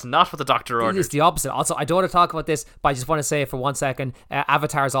 want. That's not what the doctor ordered. it's the opposite. Also, I don't want to talk about this, but I just want to say for 1 second,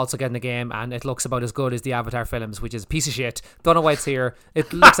 Avatar is also getting the game, and it looks about as good as the Avatar films, which is a piece of shit. Don't know why it's here.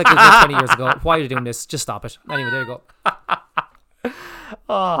 It looks like it was made 20 years ago. Why are you doing this? Just stop it. Anyway, there you go.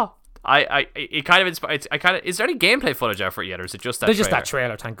 Oh, it kind of inspired. Is there any gameplay footage out for it yet, or is it just that? There's trailer? just that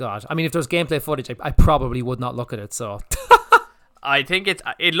trailer. Thank God. I mean, if there was gameplay footage, I probably would not look at it. So I think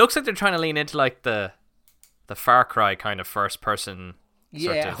it looks like they're trying to lean into like the Far Cry kind of first person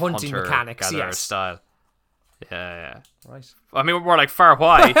sort of hunting hunter mechanics, gatherer yes. style. Yeah. right. I mean, we're more like Far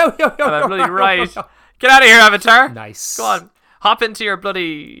Why. Yo, I'm bloody right. Get out of here, Avatar. Nice. Go on. Hop into your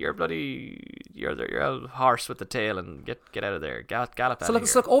old horse with the tail and get out of there. Gallop out So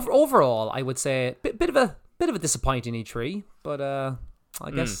of look, here. overall, I would say bit of a disappointing E3, but I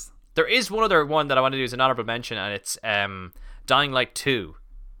guess There is one other one that I want to do as an honorable mention, and it's Dying Light 2.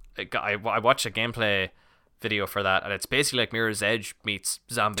 I watched a gameplay video for that, and it's basically like Mirror's Edge meets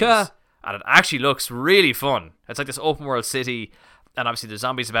zombies. And it actually looks really fun. It's like this open world city, and obviously there's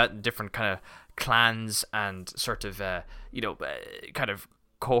zombies about in different kind of clans and sort of kind of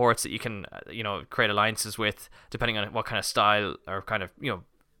cohorts that you can create alliances with depending on what kind of style or kind of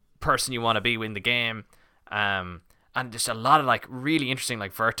person you want to be in the game. And there's a lot of like really interesting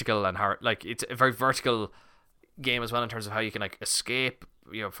like vertical and hard, like it's a very vertical game as well in terms of how you can like escape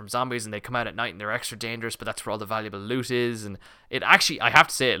from zombies, and they come out at night and they're extra dangerous, but that's where all the valuable loot is. And it actually, I have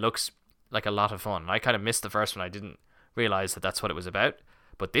to say, it looks like a lot of fun. I kind of missed the first one. I didn't realize that that's what it was about,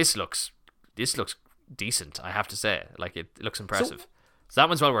 but this looks decent, I have to say. Like it looks impressive. So that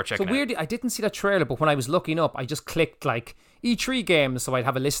one's well worth checking out. weirdly, I didn't see that trailer, but when I was looking up, I just clicked like E3 games, so I'd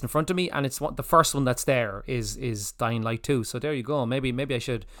have a list in front of me, and it's the first one that's there is Dying Light 2. So there you go. Maybe I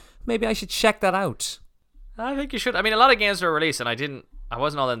should check that out. I think you should. I mean, a lot of games were released, and I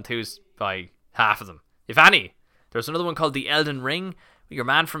wasn't all enthused by half of them, if any. There's another one called The Elden Ring. Your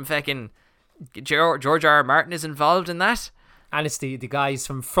man from fucking George R.R. Martin is involved in that. And it's the guys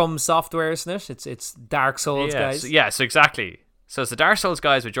from Software, isn't it? It's Dark Souls guys. So exactly. So it's the Dark Souls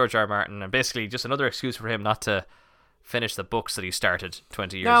guys with George R.R. Martin, and basically just another excuse for him not to finish the books that he started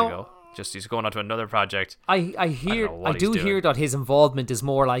 20 years ago. Just he's going on to another project. I do hear that his involvement is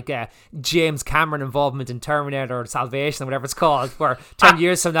more like James Cameron involvement in Terminator or Salvation or whatever it's called, where 10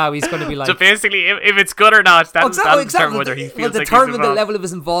 years from now he's going to be like... So basically, if it's good or not, that'll determine whether he feels like he's involved. The level of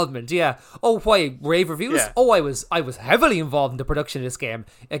his involvement, yeah. Oh, why? Rave reviews? Yeah. Oh, I was heavily involved in the production of this game.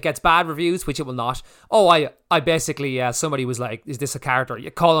 It gets bad reviews, which it will not. Oh, I basically, somebody was like, is this a character? You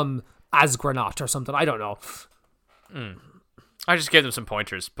call him Asgranot or something. I don't know. I just gave them some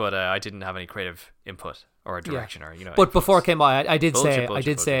pointers, but I didn't have any creative input or direction or But before it came out, I did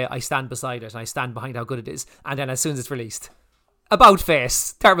Bullshit. say I stand beside it and I stand behind how good it is. And then as soon as it's released, About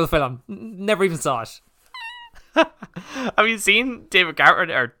Face, terrible film, never even saw it. Have you seen David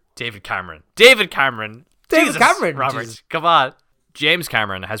Cameron? Jesus, Cameron, Robert, Jesus. come on. James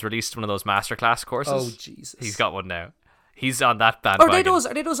Cameron has released one of those masterclass courses. Oh Jesus, He's got one now. He's on that bandwagon. Are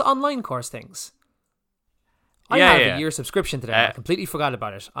they those online course things? I have a year subscription to them. I completely forgot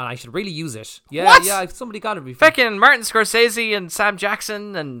about it, and I should really use it. Yeah, What? yeah. Somebody got it. Fucking Martin Scorsese and Sam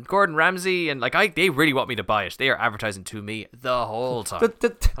Jackson and Gordon Ramsay and they really want me to buy it. They are advertising to me the whole time.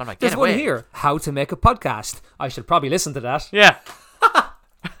 I'm like, there's get one away. here. How to make a podcast. I should probably listen to that. Yeah.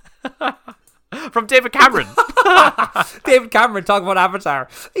 From David Cameron. David Cameron talking about Avatar.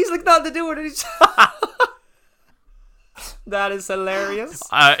 He's like nothing to do with it. That is hilarious.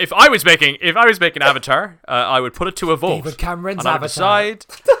 If I was making Avatar, I would put it to a vote. David Cameron's and I would Avatar. decide.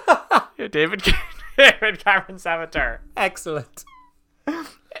 Yeah, David Cameron's Avatar. Excellent. The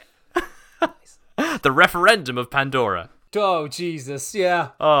referendum of Pandora. Oh Jesus, yeah.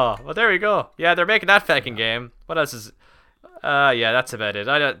 Oh, well, there we go. Yeah, they're making that fucking game. What else is? Yeah, that's about it.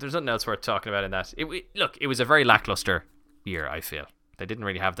 There's nothing else worth talking about in that. Look, it was a very lackluster year. I feel they didn't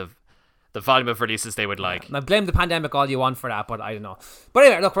really have the volume of releases they would like. I blame the pandemic all you want for that, but I don't know. But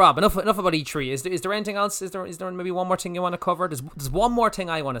anyway, look, Rob, enough about E3. Is there anything else? Is there maybe one more thing you want to cover? There's one more thing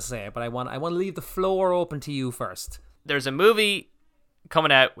I want to say, but I want to leave the floor open to you first. There's a movie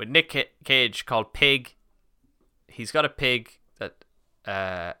coming out with Nick Cage called Pig. He's got a pig that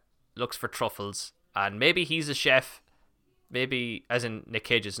looks for truffles, and maybe he's a chef. Maybe, as in Nick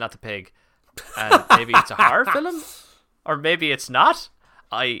Cage is not the pig, and maybe it's a horror film, or maybe it's not.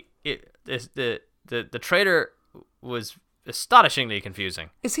 The trailer was astonishingly confusing.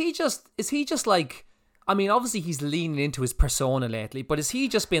 Is he just like, I mean, obviously he's leaning into his persona lately, but has he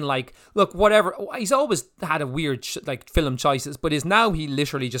just been like, look, whatever, he's always had a weird film choices, but is now he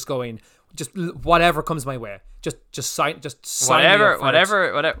literally just going, whatever comes my way. Just sign me up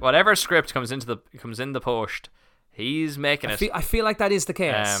for it. Whatever script comes in the post, he's making it. I feel like that is the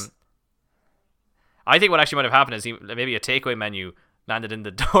case. I think what actually might have happened is maybe a takeaway menu landed in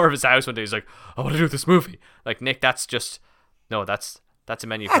the door of his house one day. He's like, I want to do this movie. Like, Nick, that's a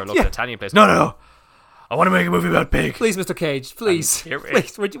menu for a local Italian place. No. I want to make a movie about pig. Please, Mr. Cage, please.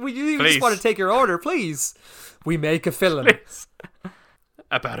 Please. Would you just want to take your order, please? We make a film. Please.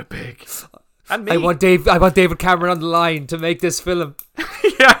 About a pig. And me. I want David Cameron on the line to make this film.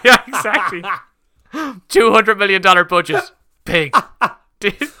 yeah, exactly. $200 million budget. Pig.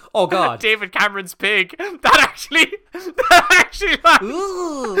 Oh God. David Cameron's pig. That actually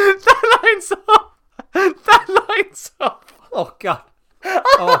lines up. That lines up. Oh God.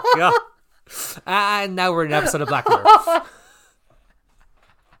 Oh God. And now we're in an episode of Black Mirror.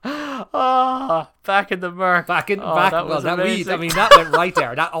 Back in the murk. That went right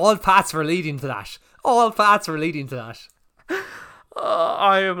there. That all paths were leading to that.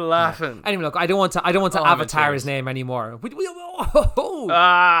 I am laughing. Anyway, look, I don't want to avatar his name anymore. Get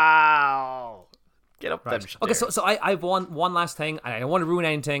up right. them. Okay, so I've one last thing, and I don't want to ruin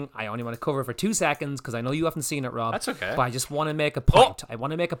anything. I only want to cover it for 2 seconds because I know you haven't seen it, Rob. That's okay. But I just want to make a point. I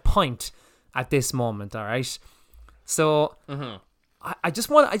want to make a point at this moment. All right. So. Mm-hmm. I just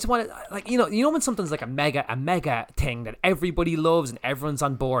want to, like, you know when something's like a mega thing that everybody loves and everyone's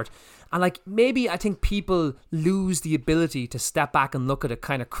on board, and like maybe I think people lose the ability to step back and look at it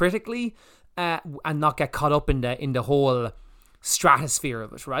kind of critically, and not get caught up in the whole stratosphere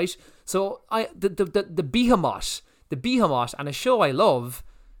of it, right? So the behemoth and a show I love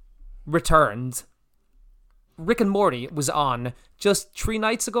returned. Rick and Morty was on just 3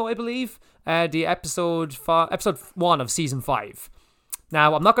 nights ago, I believe. The episode 1 of season 5.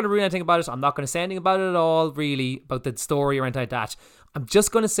 Now, I'm not going to ruin anything about it. I'm not going to say anything about it at all, really, about the story or anything like that. I'm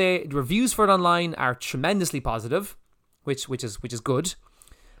just going to say the reviews for it online are tremendously positive, which is good.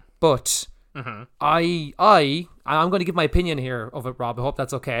 But I'm going to give my opinion here of it, Rob. I hope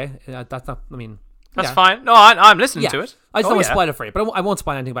that's okay. That's not. I mean, that's fine. No, I'm listening to it. I just don't want to spoil it for you, but I won't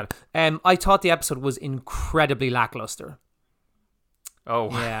spoil anything about it. I thought the episode was incredibly lackluster.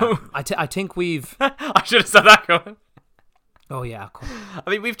 Oh, yeah. I think we've. I should have said that going. Oh yeah, cool. I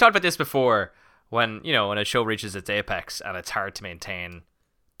mean, we've talked about this before. When a show reaches its apex and it's hard to maintain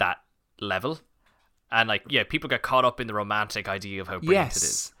that level, and like people get caught up in the romantic idea of how brilliant it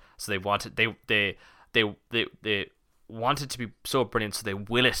is. So they want it. They want it to be so brilliant, so they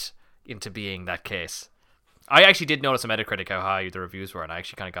will it into being that case. I actually did notice on Metacritic how high the reviews were, and I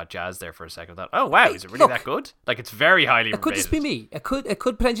actually kind of got jazzed there for a second. I thought, oh wow, is it really that good? Like, it's very highly rated. It could just be me. It could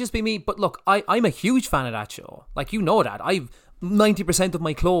potentially just be me. But look, I'm a huge fan of that show. Like, you know that. I've 90% of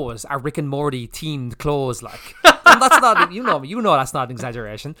my clothes are Rick and Morty themed clothes. Like, and that's not. You know that's not an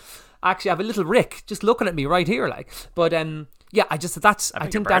exaggeration. Actually, I have a little Rick just looking at me right here. Like, but yeah, I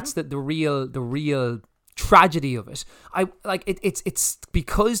think that's the real tragedy of it. It's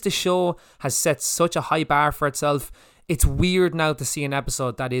because the show has set such a high bar for itself. It's weird now to see an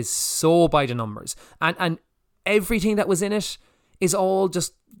episode that is so by the numbers, and everything that was in it is all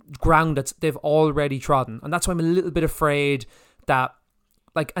just ground that they've already trodden, and that's why I'm a little bit afraid that,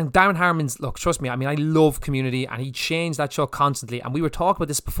 like, and Darren Harmon's, look, trust me, I mean, I love Community, and he changed that show constantly, and we were talking about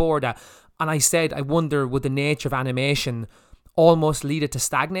this before that, and I said, I wonder, would the nature of animation almost lead it to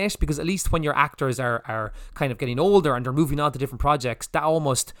stagnate? Because at least when your actors are kind of getting older and they're moving on to different projects, that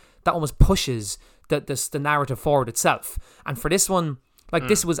almost pushes the narrative forward itself. And for this one, like,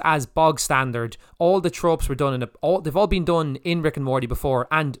 this was as bog standard. All the tropes were done they've all been done in Rick and Morty before,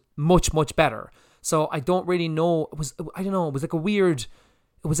 and much, much better. So I don't really know. It was like a weird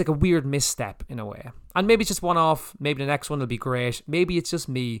misstep in a way. And maybe it's just one off. Maybe the next one will be great. Maybe it's just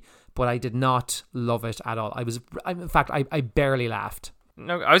me, but I did not love it at all. In fact, I barely laughed.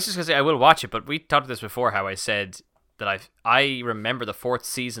 No, I was just going to say I will watch it, but we talked about this before, how I said that I remember the 4th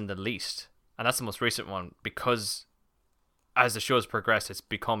season the least. And that's the most recent one, because as the show's progressed, it's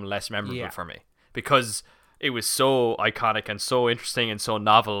become less memorable for me. Because it was so iconic and so interesting and so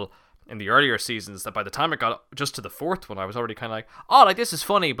novel in the earlier seasons that by the time it got just to the 4th one, I was already kind of like, oh, like, this is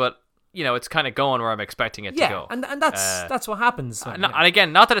funny, but it's kind of going where I'm expecting it to go. And that's what happens. And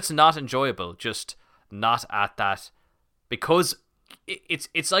again, not that it's not enjoyable, just not at that, because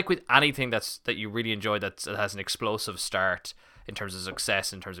it's like with anything that you really enjoy that has an explosive start in terms of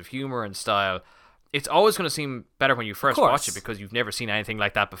success, in terms of humor and style. It's always going to seem better when you first watch it because you've never seen anything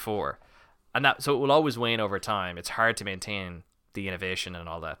like that before, so it will always wane over time. It's hard to maintain the innovation and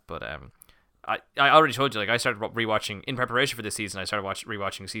all that, but I already told you, like, I started rewatching in preparation for this season. I started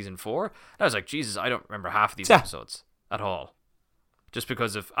rewatching season 4. And I was like, Jesus, I don't remember half of these episodes at all. just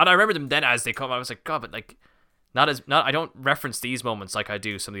because of, and I remember them then as they come. I was like, God, but like, I don't reference these moments like I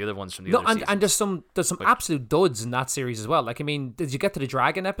do some of the other ones from the other seasons. And there's some absolute duds in that series as well. Like, I mean, did you get to the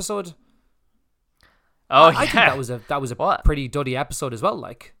dragon episode? Oh, I think that was a pretty duddy episode as well.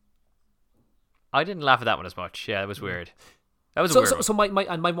 Like, I didn't laugh at that one as much. Yeah, it was weird. That was a weird one. So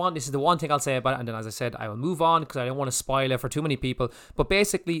my one, this is the one thing I'll say about it, and then as I said, I will move on because I don't want to spoil it for too many people. But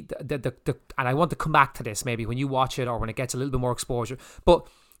basically, the and I want to come back to this maybe when you watch it or when it gets a little bit more exposure. But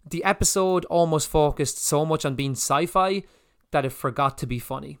the episode almost focused so much on being sci-fi that it forgot to be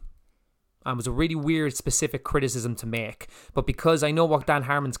funny. And it was a really weird, specific criticism to make. But because I know what Dan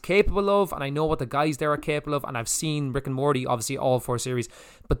Harmon's capable of, and I know what the guys there are capable of, and I've seen Rick and Morty, obviously all 4 series,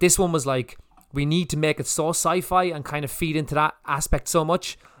 but this one was like, we need to make it so sci-fi and kind of feed into that aspect so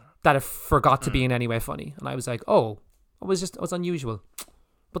much that it forgot to be in any way funny. And I was like, oh, it was unusual.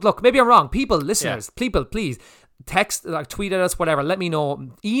 But look, maybe I'm wrong. People, listeners, people, please text, like, tweet at us, whatever. Let me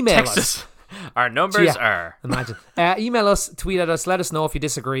know. Email us. Our numbers are. Imagine. Email us, tweet at us, let us know if you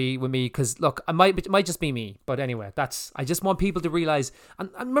disagree with me. Because look, it might just be me. But anyway, I just want people to realize, and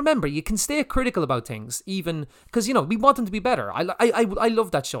remember, you can stay critical about things, even because, you know, we want them to be better. I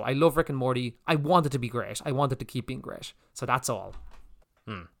love that show. I love Rick and Morty. I want it to be great. I want it to keep being great. So that's all.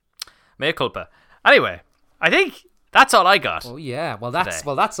 Mea culpa. Anyway, I think that's all I got. Oh yeah, well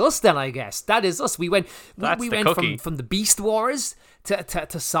that's us then, I guess. That is us. We went from the Beast Wars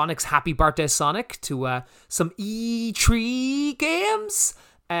to Sonic's Happy Birthday Sonic to some E3 games,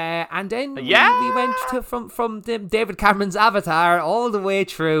 and then we went to from David Cameron's Avatar all the way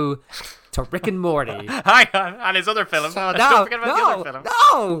through to Rick and Morty. Hang on, and his other film. So Don't forget about the other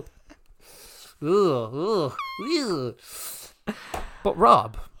film. No. But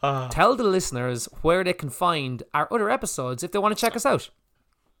Rob, tell the listeners where they can find our other episodes if they want to check us out.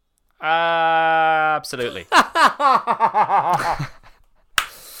 Absolutely.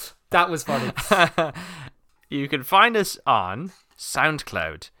 That was funny. You can find us on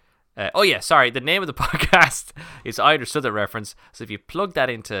SoundCloud. The name of the podcast is I Understood That Reference. So if you plug that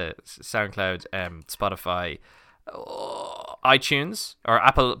into SoundCloud, Spotify, iTunes, or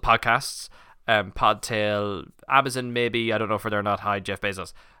Apple Podcasts, Podtail, Amazon, maybe, I don't know if they're not. Hi, Jeff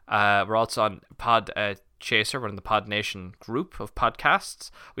Bezos. We're also on Pod Chaser. We're in the Pod Nation group of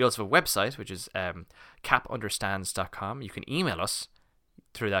podcasts. We also have a website, which is capunderstands.com. You can email us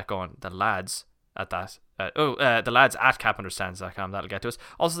through that, going the lads at that. The lads at capunderstands.com. That'll get to us.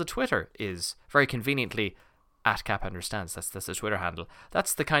 Also, the Twitter is very conveniently at capunderstands. That's the Twitter handle.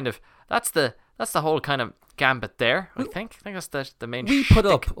 That's the whole kind of gambit there. I think that's the main. We put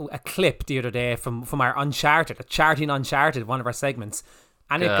up a clip the other day from our Charting Uncharted, one of our segments,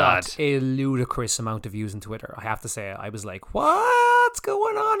 and it got a ludicrous amount of views on Twitter. I have to say, I was like, "What's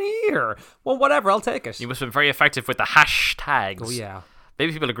going on here?" Well, whatever, I'll take it. You must have been very effective with the hashtags. Oh yeah,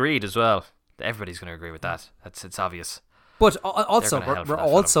 maybe people agreed as well. Everybody's going to agree with that. It's obvious. But also, we're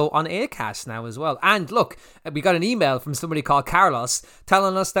also on Acast now as well. And look, we got an email from somebody called Carlos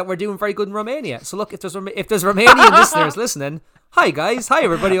telling us that we're doing very good in Romania. So look, if there's Romanian listeners listening, hi guys, hi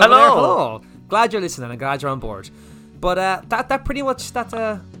everybody over there, hello. Glad you're listening and glad you're on board. But that pretty much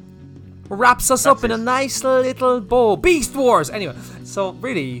wraps us up in a nice little bow. Beast Wars. Anyway, so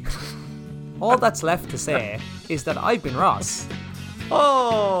really, all that's left to say is that I've been Ross.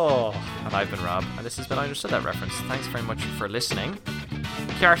 And I've been Rob, and this has been I Understood That Reference. Thanks very much for listening.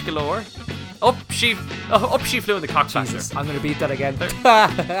 Kiart galore. Up she flew in the cock factor. I'm going to beat that again.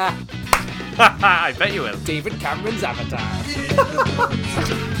 I bet you will. David Cameron's Avatar.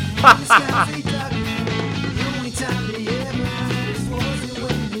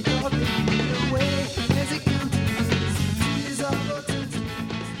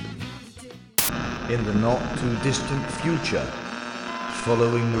 In the not too distant future,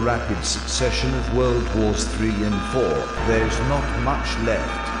 following the rapid succession of World Wars III and IV, there's not much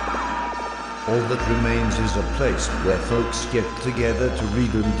left. All that remains is a place where folks get together to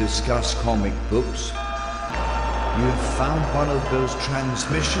read and discuss comic books. You've found one of those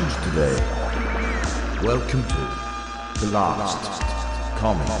transmissions today. Welcome to The Last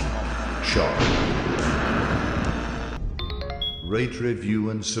Comic Shop. Rate, review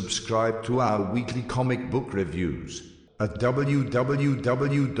and subscribe to our weekly comic book reviews at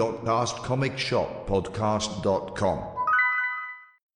www.lastcomicshoppodcast.com.